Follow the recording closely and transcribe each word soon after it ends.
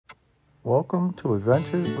Welcome to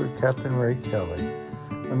Adventures with Captain Ray Kelly.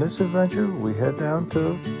 On this adventure, we head down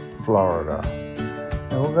to Florida,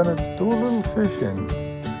 and we're going to do a little fishing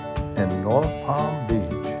in North Palm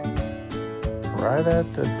Beach, right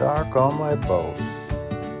at the dock on my boat.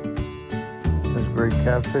 There's great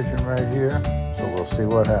catfishing right here, so we'll see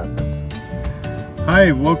what happens.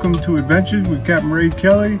 Hi, welcome to Adventures with Captain Ray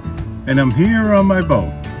Kelly, and I'm here on my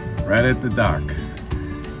boat, right at the dock.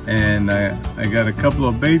 And I got a couple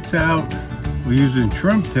of baits out. We're using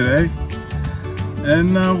shrimp today,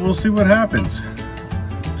 and we'll see what happens.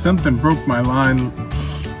 Something broke my line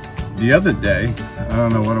the other day. I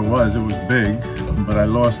don't know what it was big, but I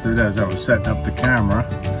lost it as I was setting up the camera.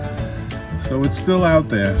 So it's still out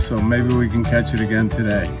there, so maybe we can catch it again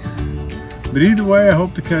today. But either way, I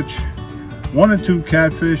hope to catch 1 or 2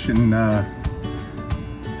 catfish and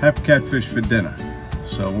have catfish for dinner.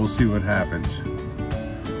 So we'll see what happens.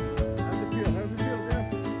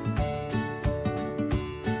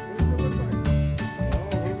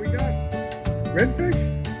 Redfish?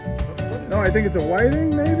 No, I think it's a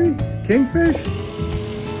whiting, maybe? Kingfish?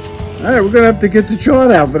 All right, we're gonna have to get the chart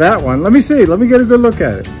out for that one. Let me see, let me get a good look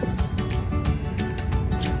at it.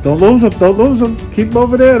 Don't lose them, don't lose them. Keep them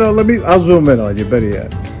over there. No, I'll zoom in on you, better yet.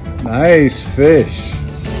 Nice fish.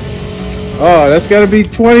 Oh, that's gotta be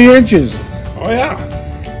 20 inches. Oh yeah.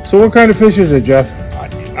 So what kind of fish is it, Jeff?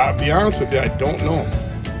 I'll be honest with you, I don't know.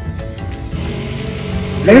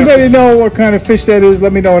 Anybody know what kind of fish that is?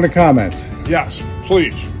 Let me know in the comments. Yes,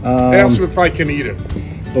 please. Ask if I can eat it.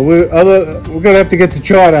 But we're gonna have to get the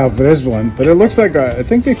chart out for this one. But it looks like I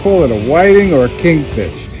think they call it a whiting or a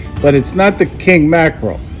kingfish, but it's not the king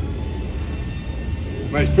mackerel.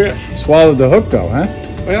 Nice fish. Swallowed the hook though, huh?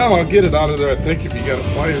 Well, I'll get it out of there, I think, if you got a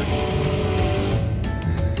pliers.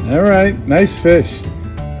 All right, nice fish.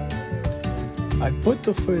 I put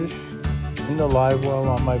the fish in the live well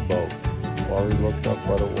on my boat while we looked up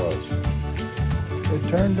what it was. It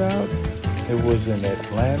turned out it was an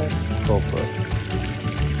Atlantic Croaker,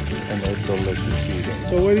 and they're delicious eating.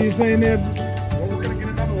 So what are you saying there? Well, we're going to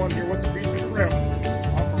get another one here with the beach and rim,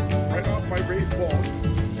 right off my raised ball.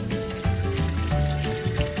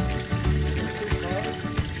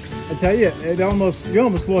 I tell you, you almost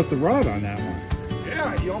lost the rod on that one.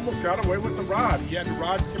 Yeah, he almost got away with the rod. He had the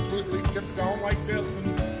rod completely tipped down like this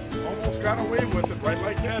and almost got away with it, right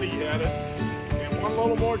like that he had it. And one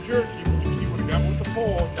little more jerk, he would have got with the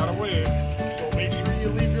pole, got away. So make sure you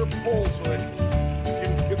leave your pole so that you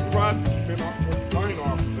can get the rod spin off the line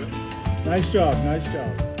off of it. Nice job, nice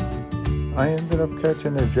job. I ended up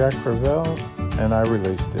catching a Jack Crevalle, and I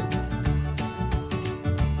released it.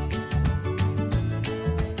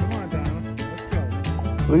 Come on, Donna, let's go.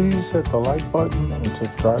 Please hit the like button and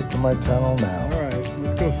subscribe to my channel now. All right,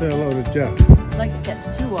 let's go say hello to Jeff. I'd like to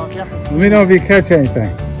catch 2 while Jeff is Let me know if you catch anything.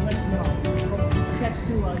 I'd like to know. Catch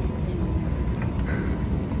 2 while he's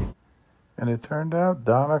eating. And it turned out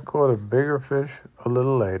Donna caught a bigger fish a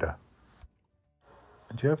little later.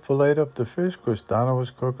 Jeff filleted up the fish because Donna was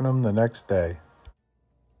cooking them the next day.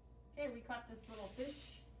 Okay, we caught this little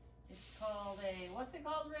fish. It's called what's it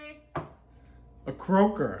called, Ray? A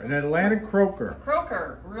croaker, an Atlantic croaker. A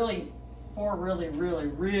croaker. Really, 4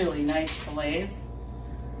 really nice fillets.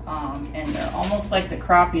 And they're almost like the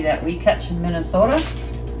crappie that we catch in Minnesota.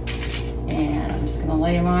 And I'm just gonna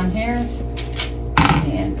lay them on here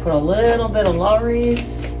and put a little bit of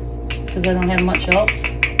Lowry's because I don't have much else.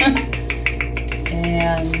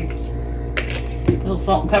 And a little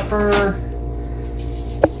salt and pepper.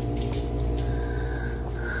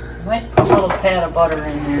 Might put a little pat of butter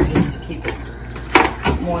in there just to keep it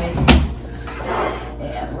moist.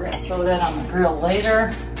 And we're gonna throw that on the grill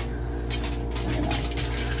later.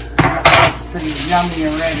 It's pretty yummy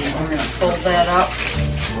already. We're gonna fold that up.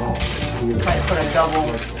 Try to put a double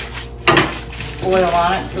oil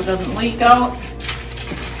on it so it doesn't leak out.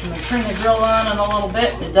 I'm gonna turn the grill on in a little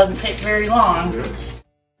bit. It doesn't take very long.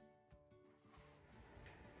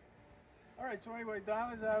 All right, so anyway,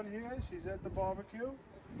 Donna's out here. She's at the barbecue,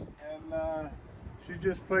 and she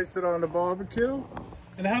just placed it on the barbecue.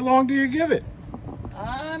 And how long do you give it?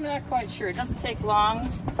 I'm not quite sure. It doesn't take long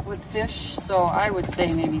with fish, so I would say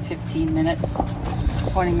maybe 15 minutes,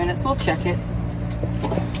 20 minutes. We'll check it.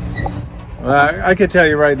 Well, I can tell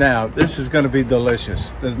you right now, this is going to be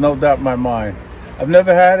delicious. There's no doubt in my mind. I've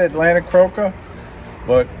never had Atlantic Croaker,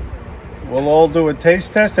 but we'll all do a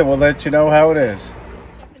taste test and we'll let you know how it is.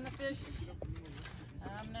 Checking the fish.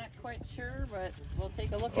 I'm not quite sure, but we'll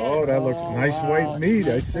take a look at it. Oh, that looks nice white meat.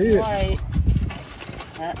 I see it. White.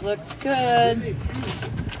 That looks good.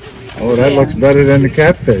 Oh, that looks better than the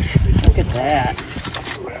catfish. Look at that.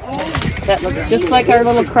 That looks just like our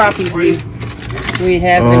little crappies we we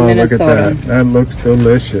have in Oh, look at Minnesota. that. That looks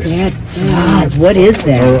delicious. That does. What is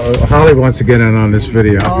that? Holly wants to get in on this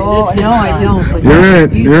video. Oh, no, I don't. But You're in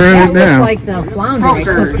it. You're in it now. That looks like the flounder I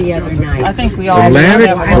cooked the other night. I think we all Atlantic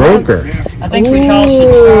should have a look. Croaker. I think we all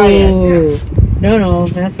should try it. No,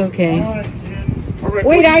 that's okay.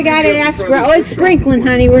 Wait, I gotta ask. Oh, it's sprinkling,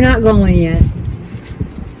 honey. We're not going yet.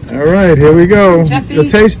 All right, here we go. Jeffy. The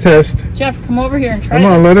taste test. Jeff, come over here and try Come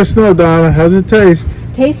on, this. let us know, Donna. How's it taste?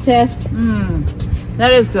 Taste test.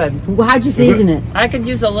 That is good. How'd you season it? I could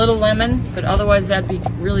use a little lemon, but otherwise that'd be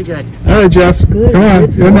really good. All right, Jeff. Good, Come on,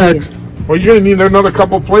 good you're for you. next. Well, you're gonna need another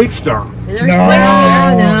couple plates, Don. There's plates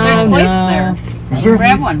there. There's plates there. Is there?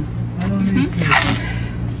 Grab one.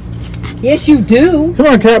 Yes, you do. Come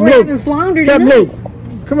on, Captain We're having Luke. flounder Captain tonight.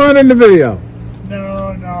 Luke. Come on in the video.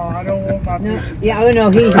 No, I don't want my No, yeah, oh no,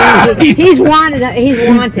 he's wanted. He's wanted.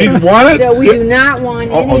 He's wanted? So we do not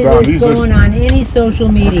want any Don, of these this are- going on any social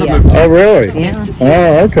media. Oh, really? Yeah.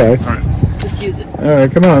 Oh, okay. Just use it. All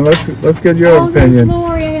right, come on. Let's get your Oh, there's opinion.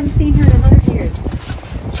 Lori. I haven't seen her in 100 years.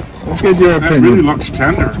 Let's get your That really opinion. looks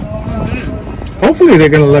tender. Hopefully, they're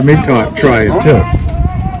gonna let me try it too.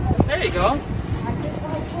 There you go.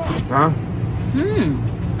 Huh?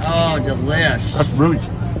 Oh, delish. That's really.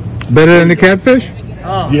 Better than the catfish?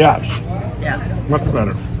 Oh, Yes. yes. Much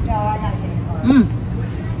better. All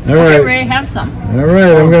Okay, right. Ray, have some. All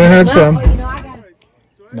right, I'm gonna have some. Well, you know, I got.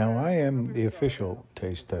 Now I am the official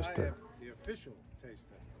taste tester. The official taste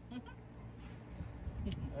tester.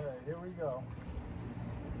 All right, here we go.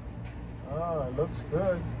 Oh, it looks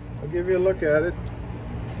good. I'll give you a look at it.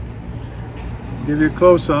 Give you a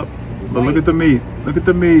close up. But look at the meat. Look at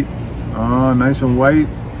the meat. Oh, nice and white.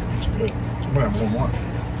 Somebody have one more.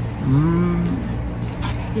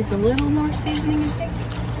 It's a little more seasoning, I think.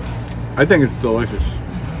 I think it's delicious.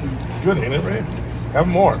 Good, ain't it, Ray? Have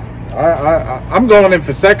more. I'm going in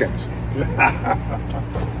for seconds.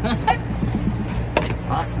 It's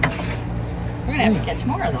awesome. We're gonna have to catch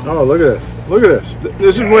more of those. Oh, look at this. Look at this.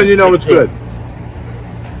 This is when you know it's good.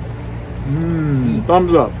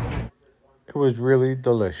 Thumbs up. It was really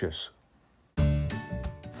delicious.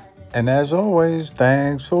 And as always,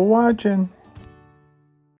 thanks for watching.